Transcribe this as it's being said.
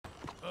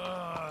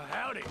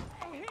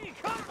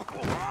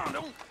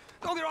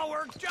don't get all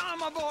worked. John,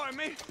 my boy,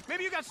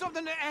 maybe you got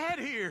something to add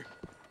here.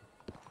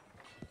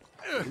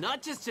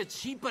 Not just a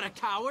cheat, but a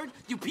coward,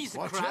 you piece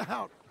of crap. Watch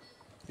out.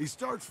 He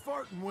starts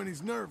farting when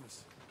he's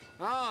nervous.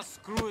 Oh,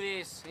 screw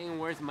this. Ain't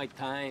worth my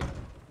time.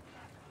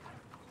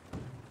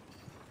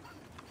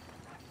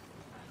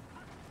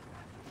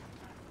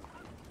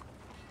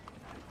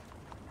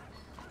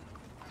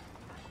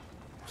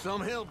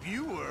 Some help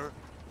you were.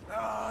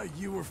 Ah,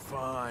 you were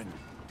fine.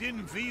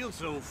 Didn't feel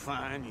so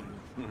fine.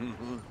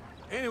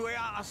 Anyway,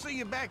 I'll see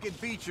you back at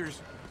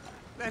Beecher's.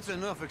 That's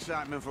enough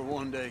excitement for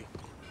one day.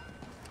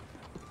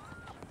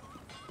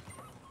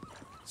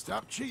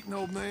 Stop cheating,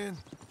 old man.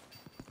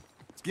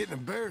 It's getting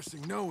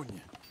embarrassing knowing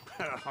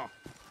you.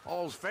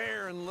 All's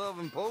fair in love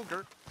and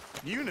poker.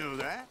 You know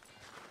that.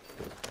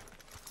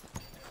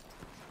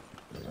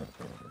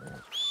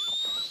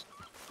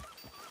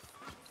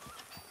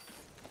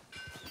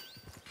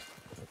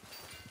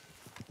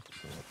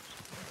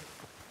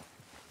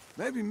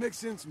 Maybe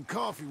mix in some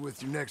coffee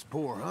with your next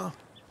pour, huh?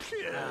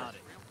 Yeah.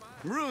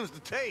 Ruins the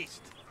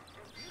taste.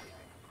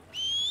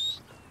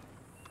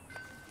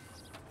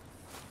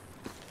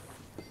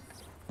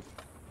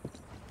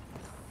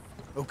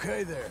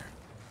 Okay there.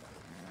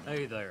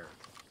 Hey there.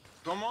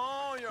 Come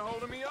on, you're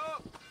holding me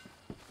up.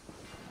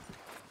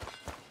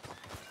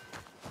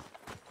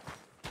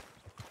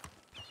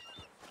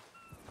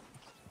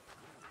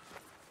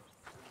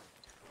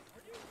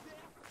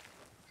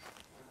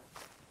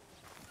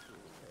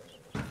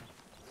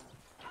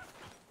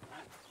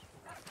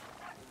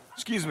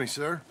 Excuse me,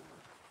 sir.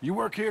 You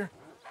work here?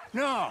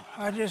 No,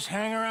 I just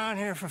hang around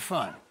here for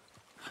fun.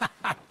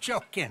 I'm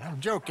joking.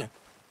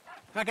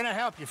 How can I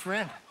help you,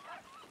 friend?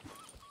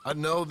 I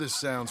know this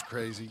sounds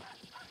crazy.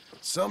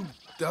 Some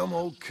dumb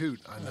old coot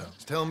I know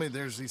is telling me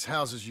there's these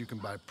houses you can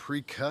buy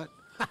pre-cut.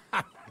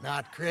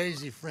 Not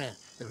crazy, friend.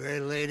 The very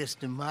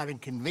latest in modern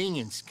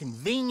convenience.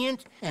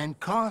 Convenient and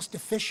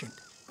cost-efficient.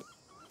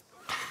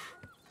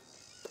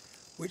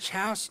 Which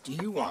house do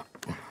you want?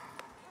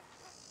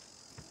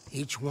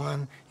 Each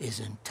one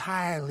is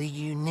entirely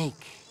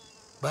unique,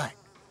 but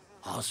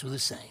also the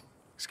same.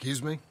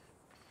 Excuse me?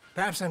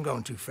 Perhaps I'm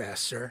going too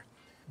fast, sir.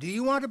 Do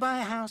you want to buy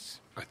a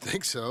house? I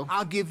think so.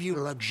 I'll give you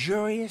a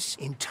luxurious,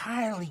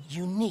 entirely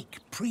unique,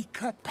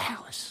 pre-cut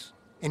palace.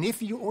 And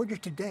if you order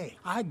today,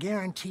 I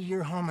guarantee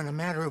you're home in a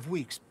matter of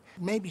weeks,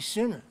 maybe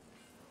sooner.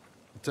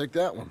 I'll take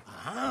that one.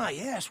 Ah,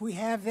 yes, we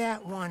have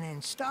that one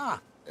in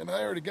stock. And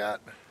I already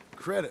got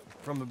credit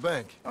from the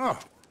bank. Oh,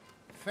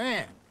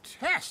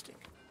 fantastic.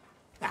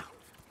 Now,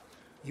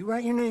 you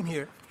write your name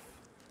here,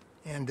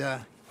 and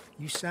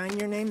you sign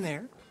your name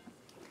there,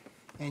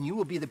 and you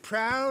will be the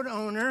proud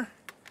owner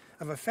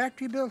of a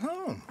factory-built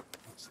home.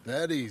 It's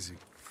that easy.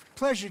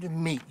 Pleasure to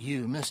meet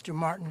you, Mr.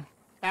 Martin.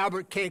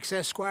 Albert Cakes,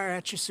 Esquire,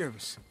 at your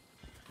service.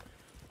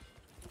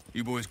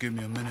 You boys give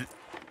me a minute.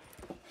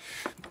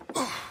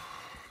 What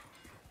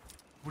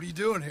are you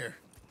doing here?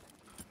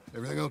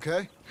 Everything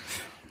okay?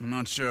 I'm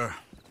not sure.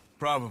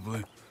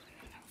 Probably.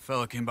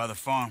 Fella came by the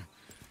farm.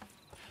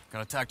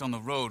 Got attacked on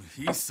the road.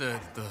 He said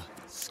the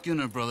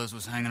Skinner brothers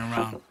was hanging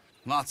around.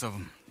 Lots of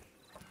them.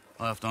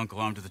 I left Uncle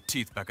armed to the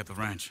teeth back at the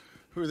ranch.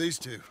 Who are these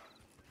two?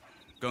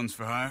 Guns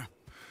for hire.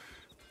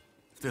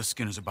 If there's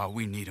Skinners about,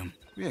 we need them.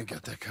 We ain't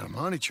got that kind of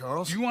money,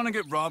 Charles. Do you want to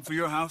get robbed for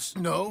your house?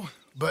 No,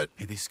 but...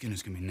 Hey, these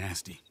Skinners can be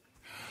nasty.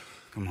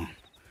 Come on.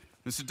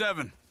 Mr.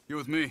 Devon, you're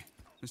with me.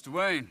 Mr.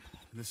 Wayne,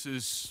 this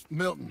is...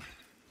 Milton.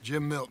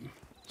 Jim Milton.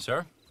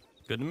 Sir,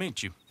 good to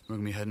meet you. We're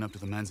gonna be heading up to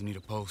the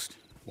Manzanita post.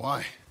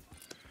 Why?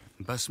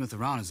 The best smith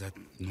around is that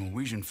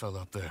Norwegian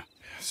fella up there.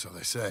 So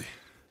they say.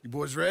 You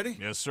boys ready?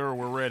 Yes, sir,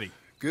 we're ready.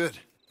 Good.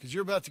 Because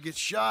you're about to get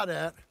shot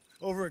at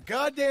over a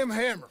goddamn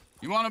hammer.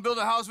 You want to build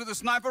a house with a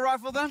sniper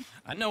rifle, then?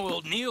 I know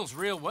old Neil's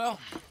real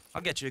well.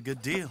 I'll get you a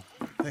good deal.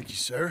 Thank you,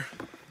 sir.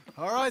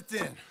 All right,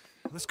 then.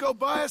 Let's go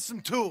buy us some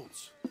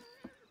tools.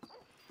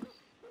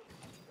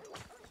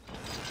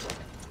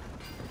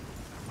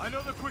 I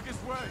know the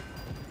quickest way.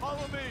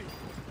 Follow me.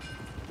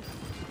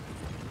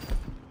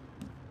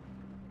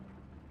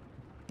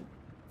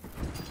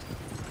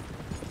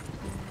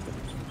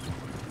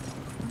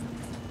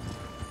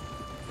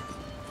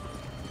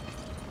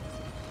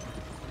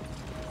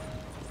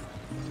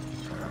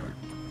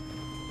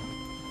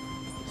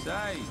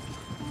 Say,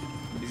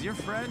 is your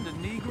friend a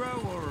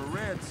Negro or a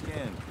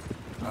Redskin?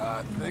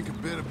 I think a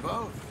bit of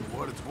both, for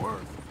what it's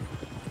worth.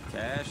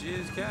 Cash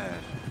is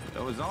cash,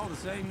 so it's all the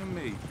same to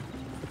me.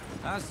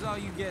 I saw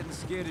you getting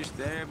skittish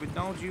there, but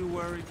don't you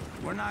worry.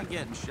 We're not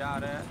getting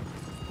shot at.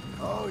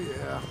 Oh,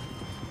 yeah.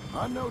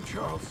 I know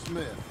Charles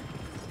Smith.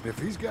 If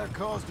he's got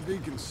cause to be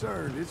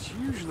concerned, it's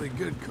usually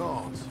good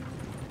cause.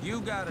 You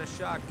got a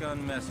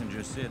shotgun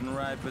messenger sitting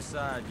right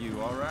beside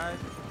you, all right?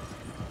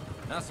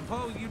 Now,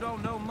 suppose you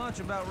don't know much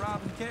about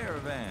robbing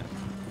caravans.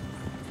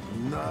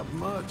 Not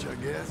much, I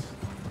guess.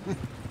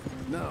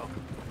 No.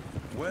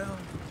 Well,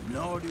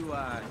 nor do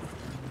I.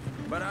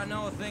 But I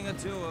know a thing or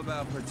two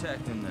about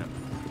protecting them.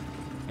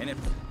 And if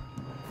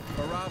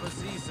Baraba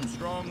sees some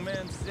strong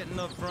men sitting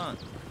up front,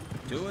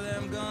 2 of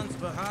them guns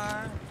for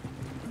hire,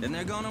 Then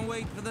they're gonna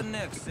wait for the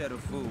next set of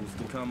fools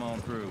to come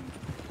on through.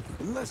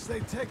 Unless they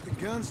take the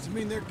guns to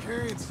mean they're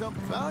carrying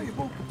something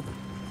valuable.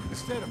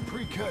 Instead of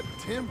pre-cut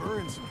timber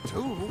and some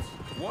tools.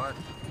 What?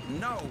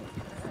 No.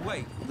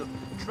 Wait,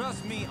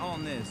 trust me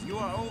on this. You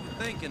are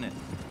overthinking it.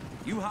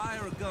 You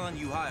hire a gun,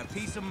 you hire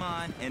peace of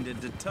mind and a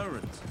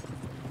deterrence.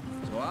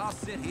 So I'll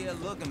sit here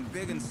looking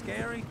big and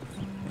scary,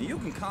 and you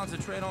can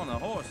concentrate on the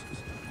horses.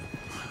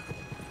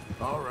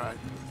 All right.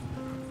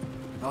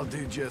 I'll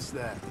do just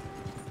that.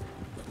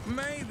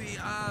 Maybe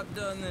I've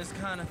done this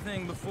kind of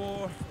thing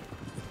before,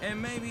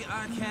 and maybe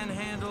I can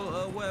handle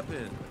a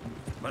weapon.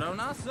 But I'm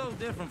not so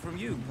different from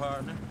you,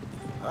 partner.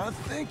 I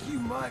think you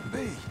might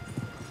be.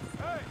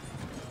 Hey,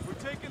 we're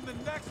taking the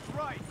next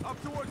right,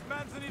 up towards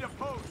Manzanita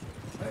Post.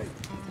 Hey,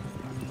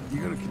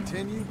 you gonna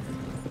continue?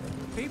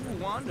 People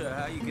wonder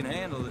how you can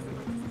handle it,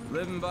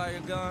 living by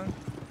your gun.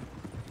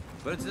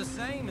 But it's the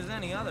same as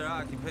any other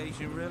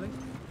occupation, really.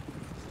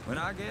 When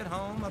I get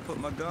home, I put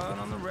my gun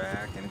on the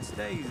rack and it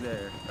stays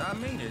there. I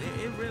mean it,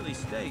 it really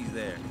stays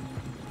there.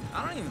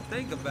 I don't even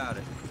think about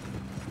it.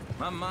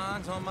 My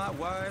mind's on my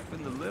wife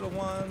and the little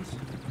ones.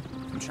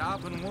 I'm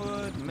chopping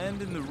wood,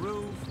 mending the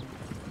roof,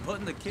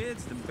 putting the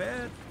kids to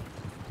bed.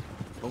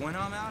 But when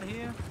I'm out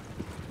here,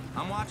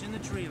 I'm watching the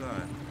tree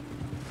line.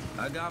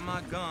 I got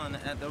my gun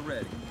at the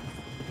ready.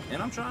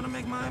 And I'm trying to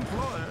make my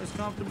employer as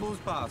comfortable as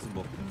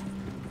possible.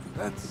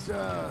 That's,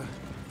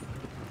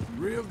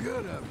 real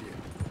good of you.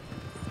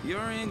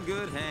 You're in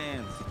good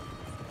hands.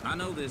 I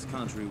know this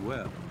country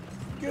well.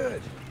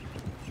 Good.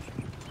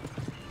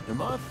 Am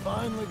I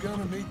finally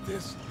gonna meet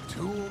this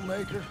tool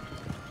maker?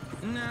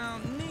 Now,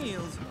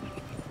 Niels,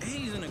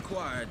 he's an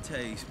acquired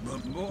taste,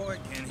 but boy,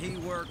 can he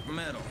work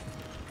metal.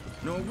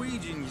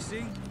 Norwegian, you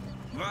see?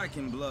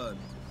 Viking blood.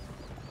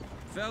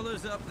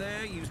 Fellas up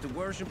there used to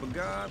worship a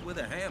god with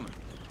a hammer.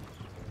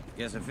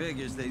 Guess I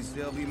figures they'd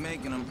still be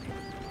making them.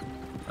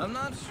 I'm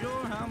not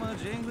sure how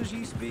much English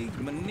he speaks,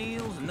 but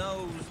Niels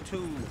knows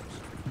tools.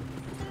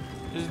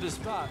 This is the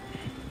spot,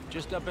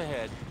 just up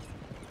ahead.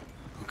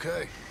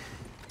 Okay.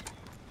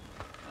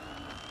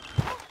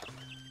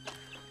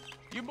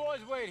 You boys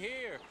wait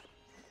here.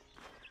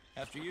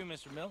 After you,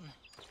 Mr. Milton.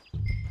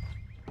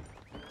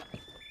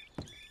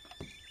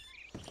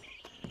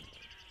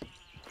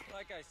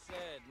 Like I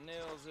said,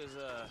 Nils is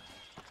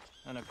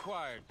an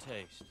acquired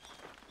taste.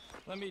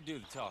 Let me do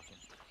the talking.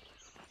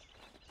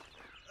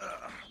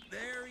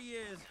 There he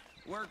is,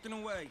 working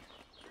away.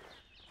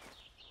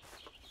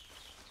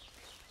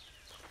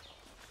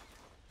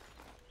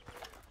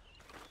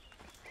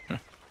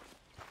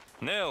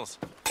 Nils.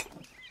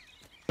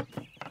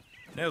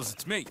 Nils,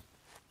 it's me.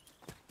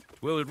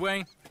 Willard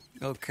Wayne.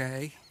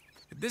 Okay.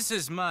 This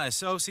is my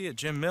associate,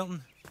 Jim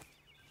Milton.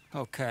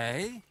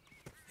 Okay.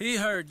 He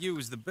heard you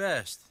was the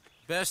best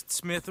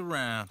smith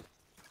around.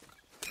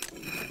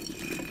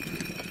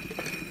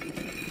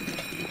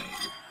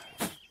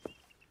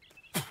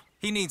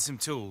 He needs some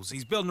tools.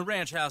 He's building a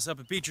ranch house up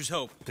at Beecher's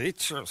Hope.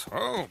 Beecher's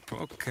Hope,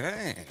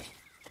 okay.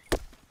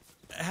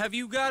 Have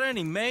you got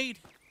any made?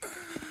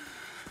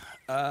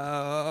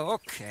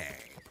 Okay.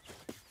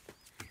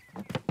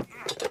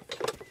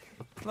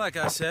 Like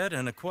I said,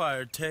 an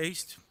acquired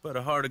taste, but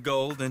a heart of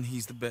gold, and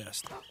he's the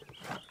best.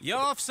 You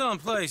off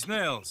someplace,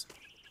 Nils?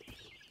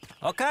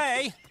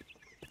 Okay.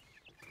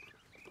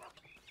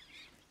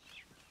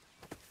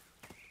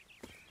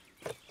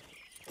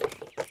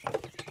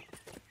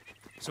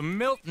 So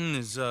Milton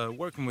is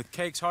working with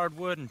Cake's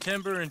Hardwood and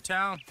Timber in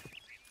town.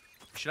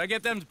 Should I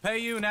get them to pay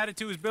you and add it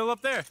to his bill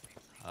up there?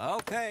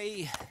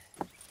 Okay.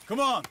 Come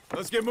on,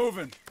 let's get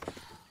moving.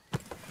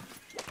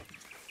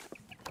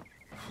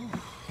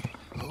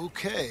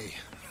 Okay.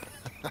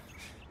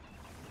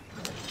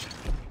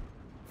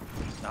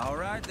 All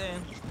right,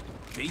 then.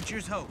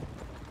 Beecher's Hope.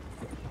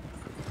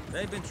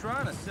 They've been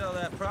trying to sell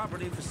that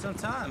property for some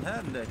time,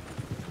 haven't they?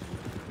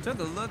 Took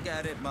a look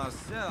at it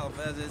myself,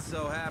 as it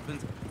so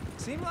happens.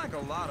 Seemed like a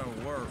lot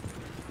of work.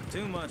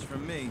 Too much for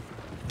me.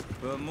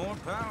 But more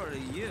power to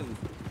you.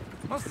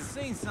 Must have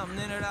seen something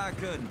in it I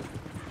couldn't.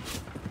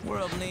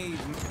 World needs...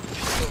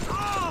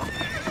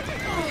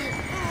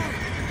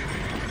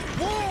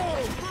 Whoa!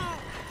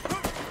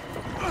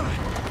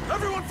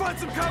 Everyone find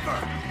some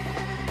cover!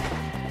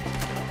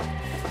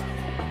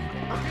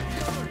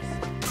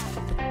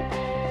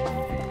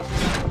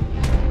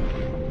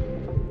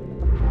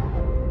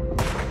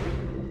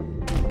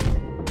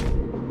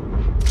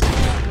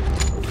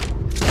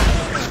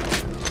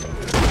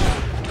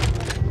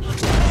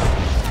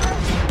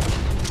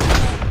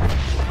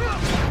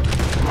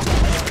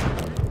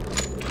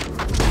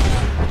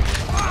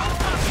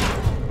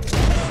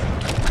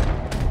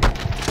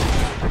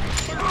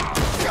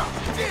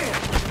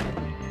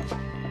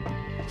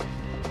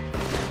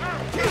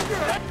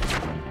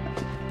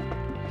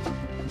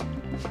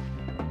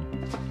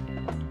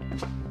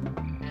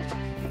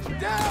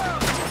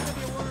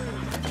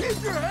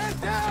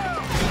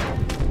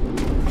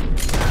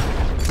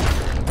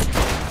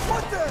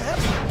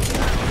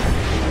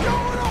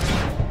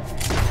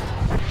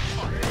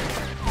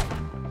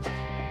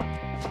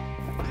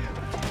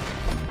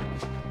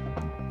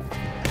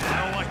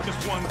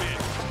 Just one bit.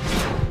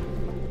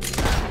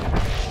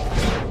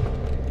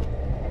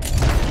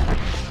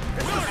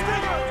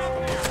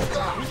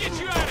 We'll get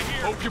you out of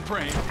here. Hope you're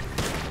praying.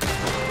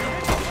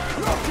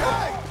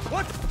 Okay!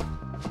 What?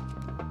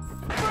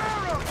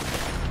 Goddamn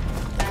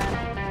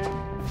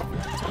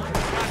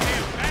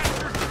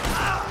bastard!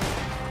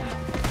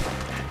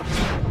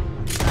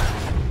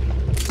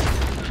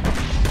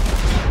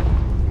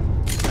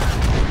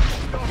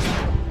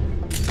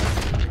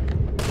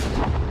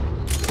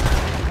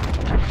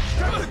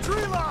 Get the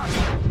tree line!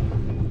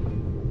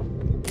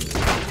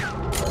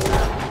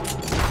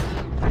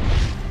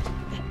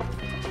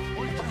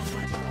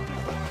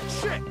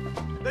 Shit!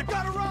 They've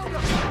got around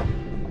us!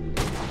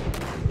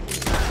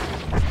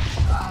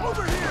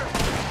 Over here!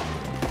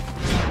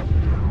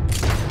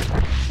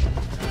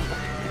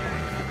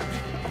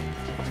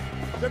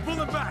 They're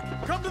pulling back!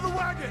 Come to the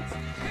wagons!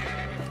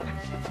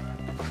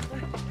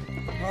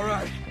 All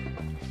right.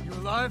 You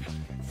alive?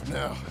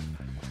 Now,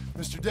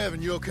 Mr.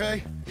 Devon, you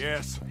okay?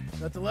 Yes,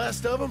 That the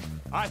last of them?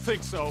 I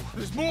think so.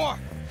 There's more!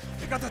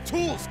 They got the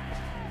tools!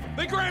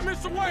 They grabbed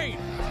Mr. Wayne!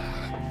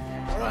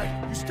 All right,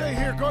 you stay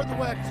here, guard the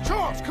wagons.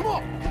 Charles, come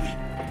on!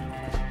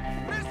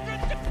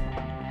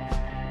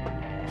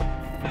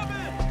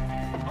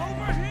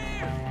 Over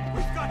here!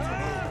 We've got to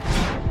move!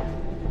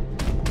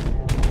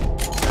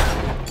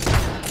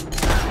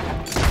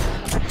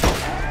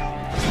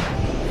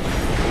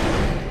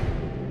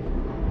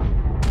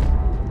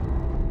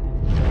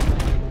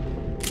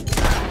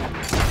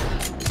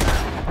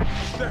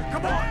 There,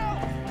 come on!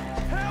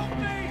 Help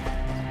me!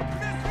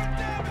 Mr.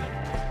 Devon!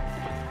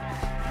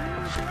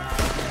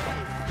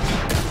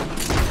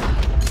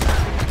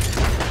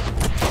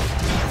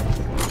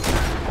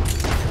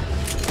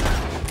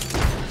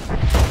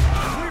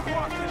 We've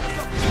walked into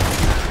some...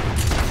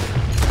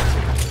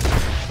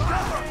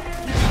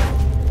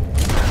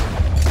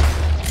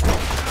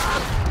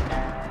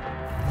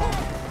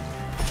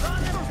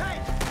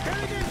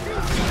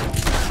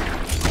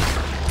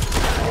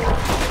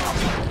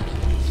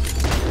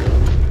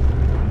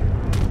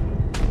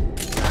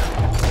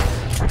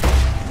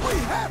 We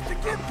have to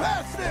get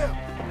past them!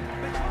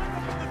 They climbed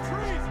up in the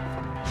trees!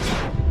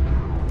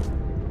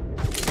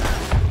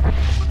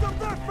 What's up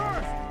there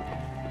first?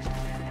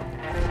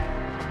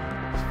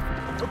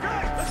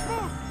 Okay, let's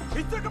move!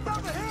 He took him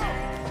down the hill!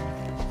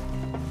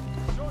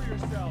 Show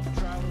yourselves,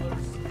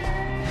 travelers.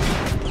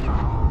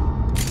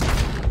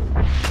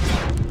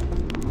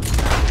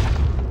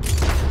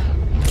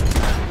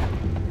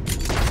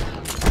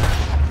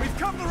 We've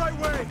come the right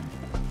way!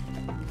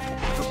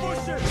 The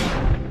bushes!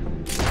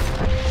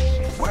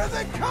 Where are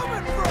they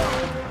coming from?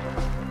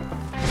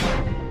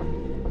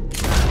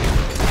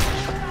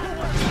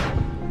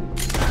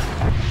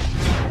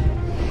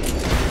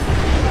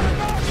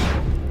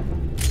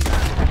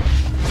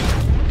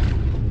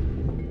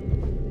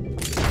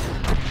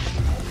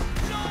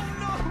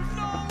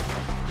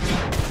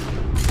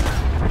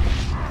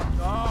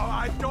 Oh,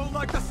 I don't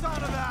like the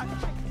sound of that!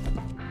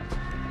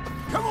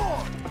 Come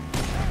on!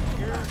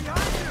 Here,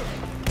 behind you!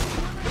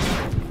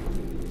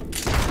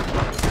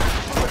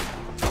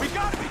 We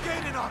gotta be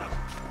gaining on him!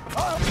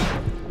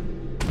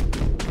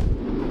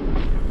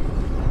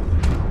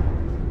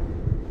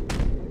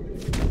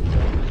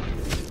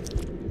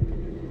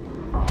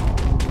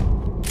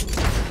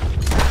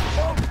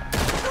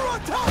 You're on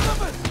top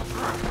of us!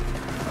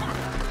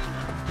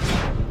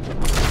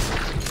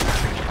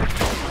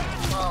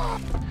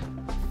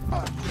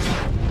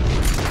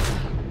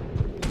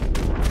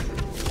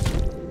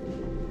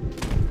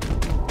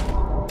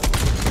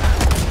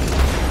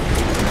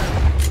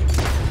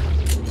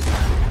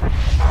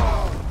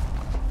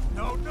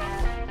 No, no!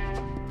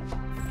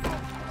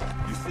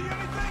 You see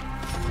anything?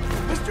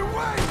 Mr.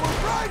 Wayne, we're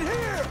right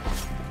here!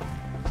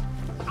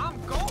 I'm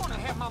going to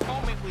have my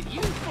moment with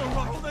you. For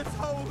all that's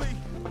holy!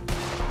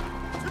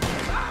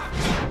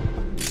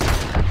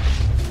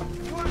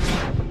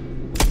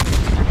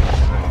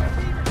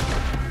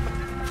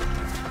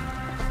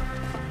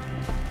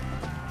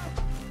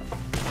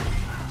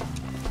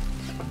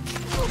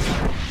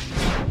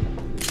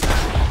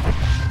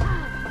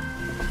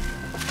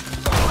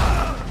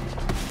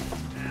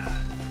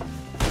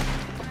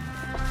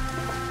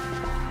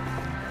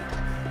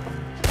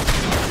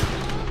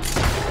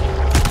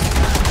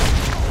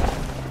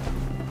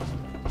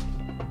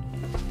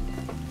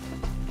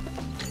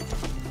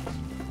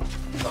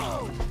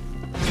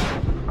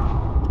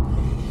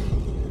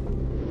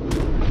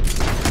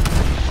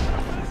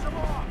 Finish him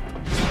off!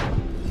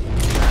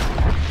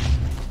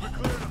 We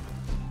cleared him.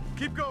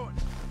 Keep going.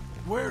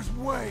 Where's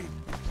Wayne?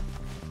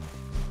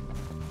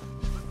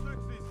 Let's fix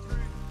these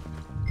trees.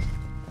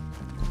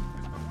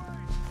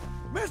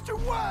 Mr.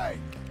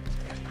 Wayne!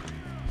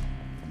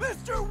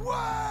 Mr.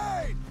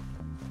 Wayne!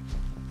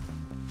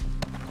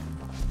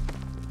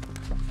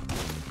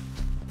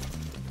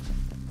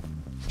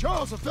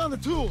 Charles, I found the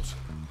tools.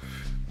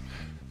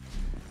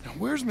 Now,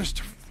 where's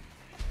Mr.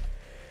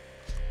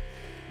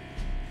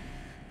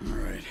 All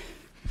right.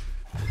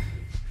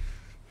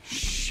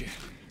 Shit.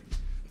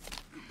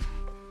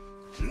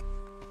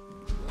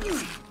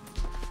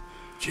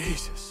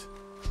 Jesus.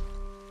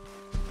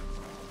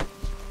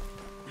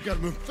 We gotta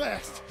move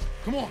fast.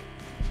 Come on.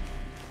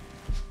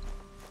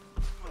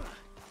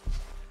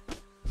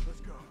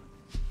 Let's go.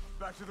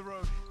 Back to the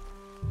road.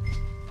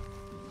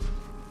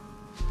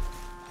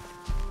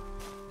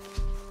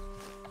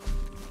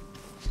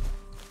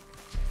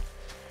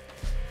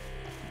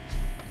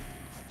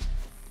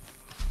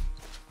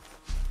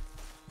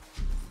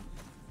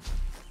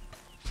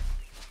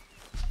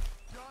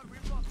 John,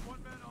 we've lost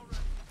one man already.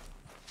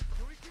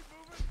 Can we keep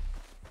moving?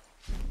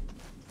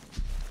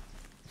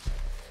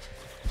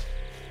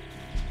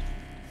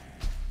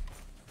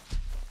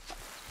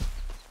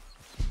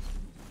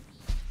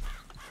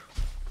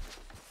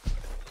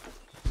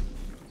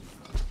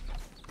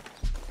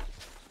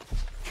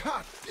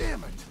 God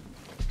damn it!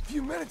 A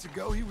few minutes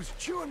ago, he was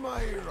chewing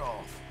my ear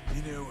off.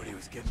 He knew what he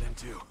was getting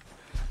into.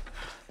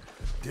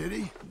 Did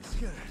he?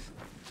 Skinners.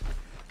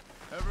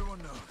 Everyone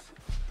knows.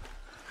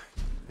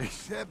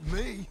 Except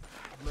me.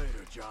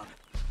 Later, John.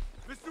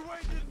 Mr.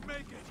 Wayne didn't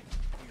make it.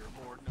 Here,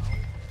 Lord, no.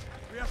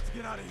 We have to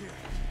get out of here.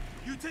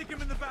 You take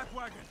him in the back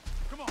wagon.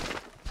 Come on,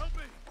 help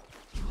me.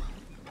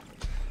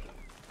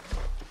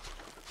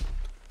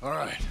 All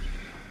right.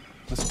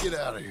 Let's get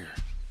out of here.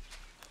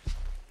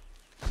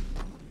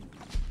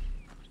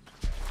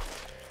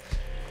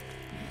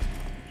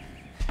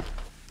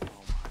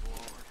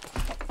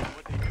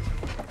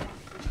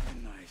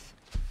 Nice.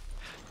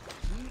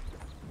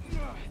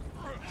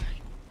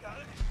 Got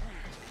it.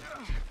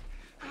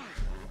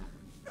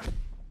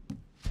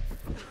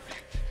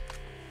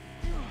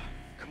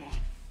 Come on,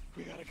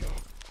 we gotta go.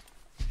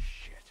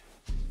 Shit.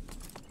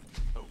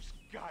 Those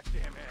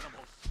goddamn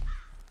animals.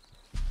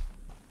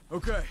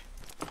 Okay.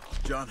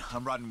 John,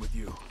 I'm riding with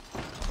you.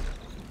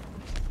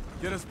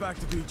 Get us back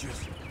to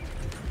Beaches.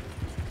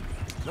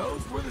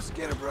 Those were the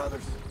Skinner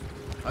brothers.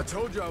 I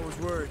told you I was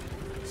worried.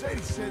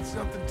 Sadie said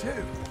something too.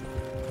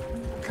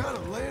 What kind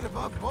of land have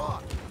I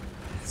bought?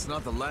 It's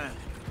not the land.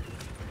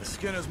 The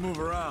Skinners move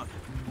around.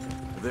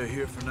 But they're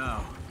here for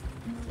now.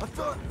 I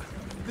thought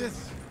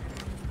this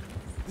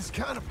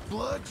kind of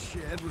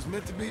bloodshed was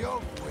meant to be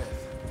over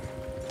with.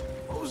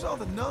 What was all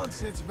the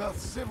nonsense about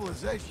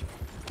civilization?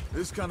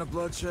 This kind of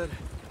bloodshed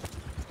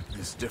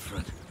is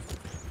different.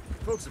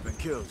 Folks have been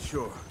killed,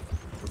 sure.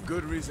 For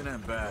good reason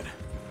and bad.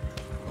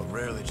 But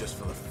rarely just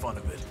for the fun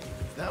of it.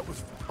 That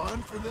was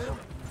fun for them?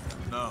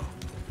 No.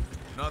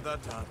 Not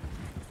that time.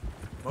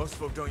 Most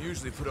folk don't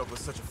usually put up with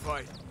such a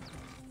fight.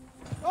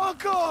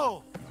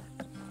 Uncle!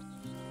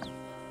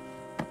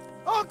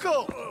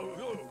 Uncle!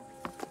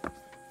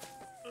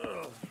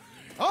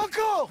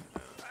 Uncle!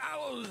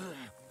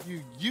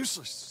 You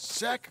useless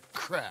sack of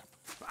crap.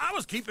 I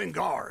was keeping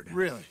guard.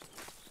 Really?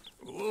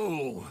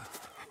 Whoa.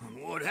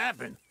 What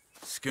happened?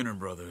 Skinner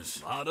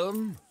brothers. Lot of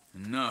them?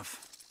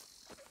 Enough.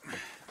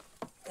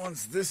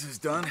 Once this is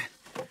done,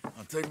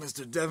 I'll take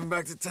Mr. Devon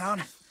back to town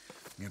and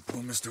get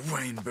poor Mr.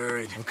 Wayne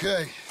buried.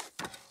 Okay.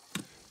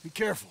 Be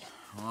careful.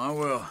 Oh, I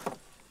will.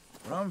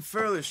 But I'm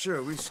fairly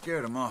sure we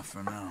scared him off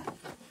for now.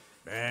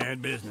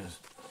 Bad business.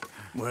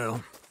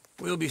 Well,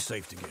 we'll be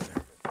safe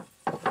together.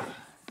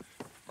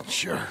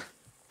 Sure.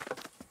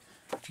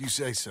 If you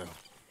say so.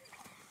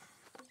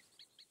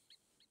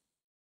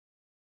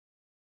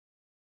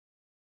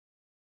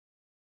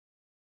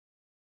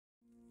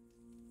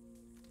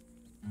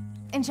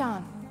 And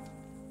John,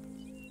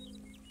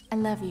 I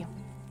love you.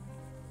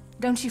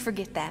 Don't you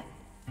forget that.